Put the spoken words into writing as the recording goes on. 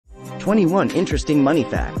21 interesting money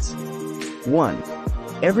facts. 1.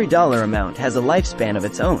 Every dollar amount has a lifespan of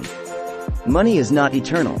its own. Money is not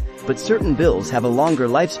eternal, but certain bills have a longer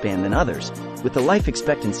lifespan than others, with the life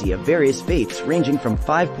expectancy of various faiths ranging from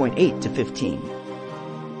 5.8 to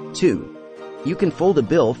 15. 2. You can fold a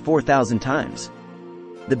bill 4,000 times.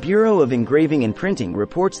 The Bureau of Engraving and Printing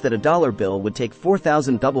reports that a dollar bill would take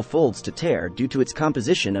 4,000 double folds to tear due to its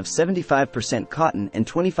composition of 75% cotton and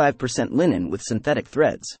 25% linen with synthetic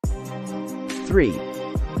threads. 3.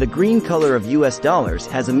 The green color of US dollars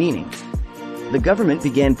has a meaning. The government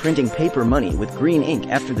began printing paper money with green ink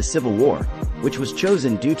after the Civil War, which was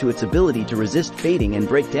chosen due to its ability to resist fading and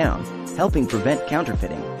break down, helping prevent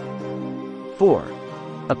counterfeiting. 4.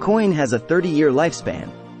 A coin has a 30-year lifespan.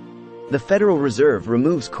 The Federal Reserve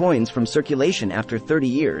removes coins from circulation after 30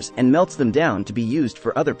 years and melts them down to be used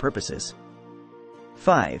for other purposes.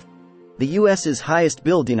 5. The U.S.'s highest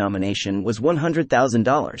bill denomination was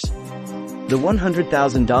 $100,000. The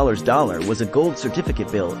 $100,000 dollar was a gold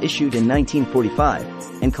certificate bill issued in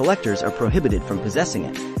 1945, and collectors are prohibited from possessing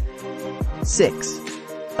it. 6.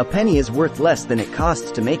 A penny is worth less than it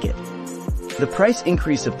costs to make it. The price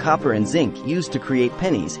increase of copper and zinc used to create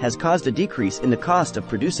pennies has caused a decrease in the cost of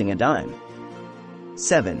producing a dime.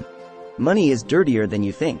 7. Money is dirtier than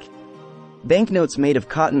you think. Banknotes made of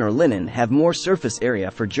cotton or linen have more surface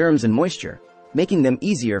area for germs and moisture, making them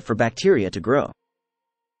easier for bacteria to grow.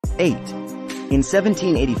 8. In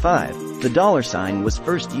 1785, the dollar sign was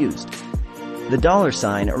first used. The dollar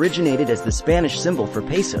sign originated as the Spanish symbol for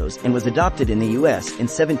pesos and was adopted in the U.S. in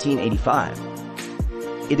 1785.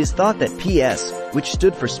 It is thought that PS, which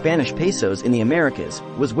stood for Spanish pesos in the Americas,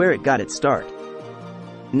 was where it got its start.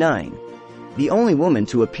 9. The only woman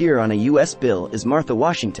to appear on a U.S. bill is Martha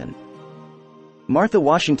Washington. Martha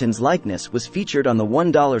Washington's likeness was featured on the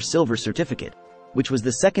 $1 silver certificate, which was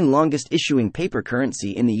the second longest issuing paper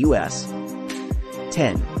currency in the U.S.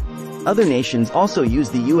 10. Other nations also use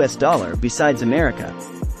the U.S. dollar besides America.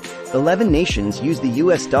 11 nations use the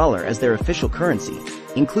U.S. dollar as their official currency,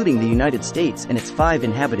 including the United States and its 5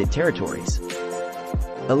 inhabited territories.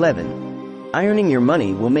 11. Ironing your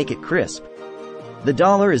money will make it crisp. The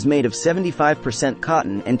dollar is made of 75%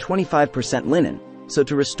 cotton and 25% linen, so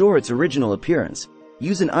to restore its original appearance,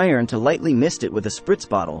 use an iron to lightly mist it with a spritz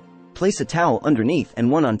bottle, place a towel underneath and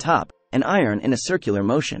one on top, and iron in a circular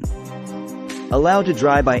motion. Allow to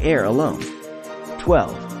dry by air alone.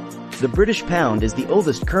 12. The British pound is the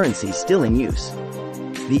oldest currency still in use.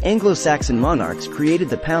 The Anglo-Saxon monarchs created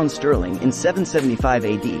the pound sterling in 775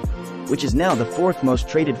 AD, which is now the 4th most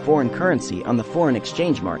traded foreign currency on the foreign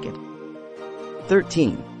exchange market.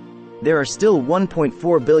 13. There are still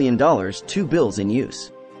 $1.4 billion 2 bills in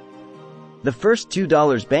use. The first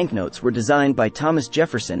 $2 banknotes were designed by Thomas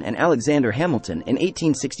Jefferson and Alexander Hamilton in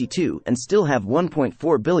 1862 and still have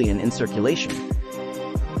 $1.4 billion in circulation.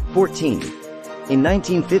 14. In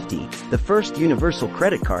 1950, the first universal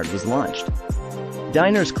credit card was launched.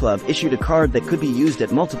 Diners Club issued a card that could be used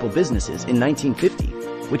at multiple businesses in 1950,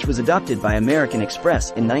 which was adopted by American Express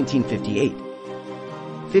in 1958.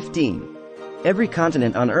 15. Every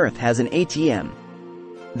continent on Earth has an ATM.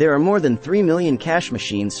 There are more than 3 million cash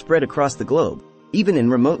machines spread across the globe, even in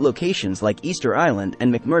remote locations like Easter Island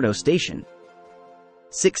and McMurdo Station.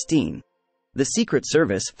 16. The Secret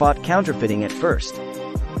Service fought counterfeiting at first.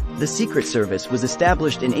 The Secret Service was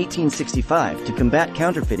established in 1865 to combat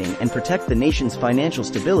counterfeiting and protect the nation's financial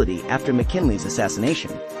stability after McKinley's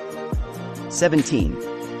assassination. 17.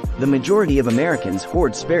 The majority of Americans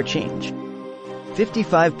hoard spare change.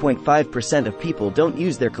 55.5% of people don't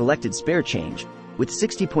use their collected spare change, with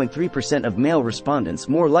 60.3% of male respondents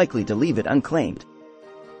more likely to leave it unclaimed.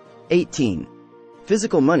 18.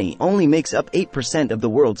 Physical money only makes up 8% of the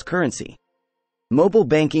world's currency. Mobile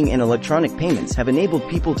banking and electronic payments have enabled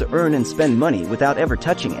people to earn and spend money without ever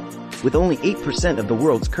touching it, with only 8% of the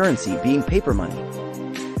world's currency being paper money.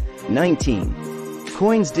 19.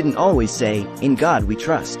 Coins didn't always say, "In God we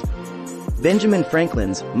trust." Benjamin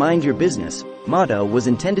Franklin's "Mind Your Business" motto was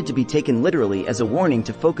intended to be taken literally as a warning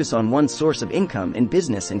to focus on one's source of income in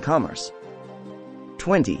business and commerce.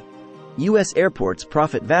 20. U.S. airports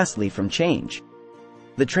profit vastly from change.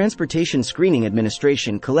 The Transportation Screening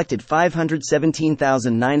Administration collected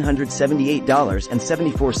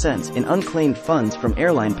 $517,978.74 in unclaimed funds from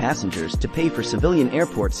airline passengers to pay for civilian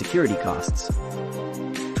airport security costs.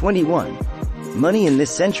 21. Money in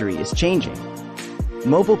this century is changing.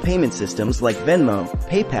 Mobile payment systems like Venmo,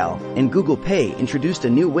 PayPal, and Google Pay introduced a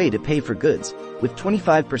new way to pay for goods, with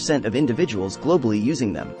 25% of individuals globally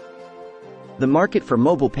using them. The market for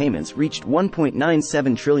mobile payments reached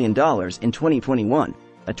 $1.97 trillion in 2021,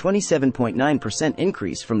 a 27.9%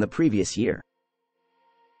 increase from the previous year.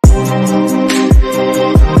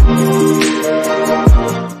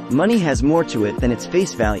 Money has more to it than its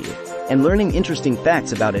face value, and learning interesting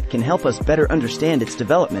facts about it can help us better understand its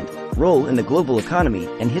development, role in the global economy,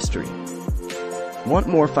 and history. Want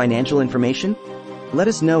more financial information? Let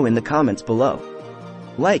us know in the comments below.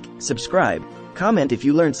 Like, subscribe, comment if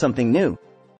you learned something new.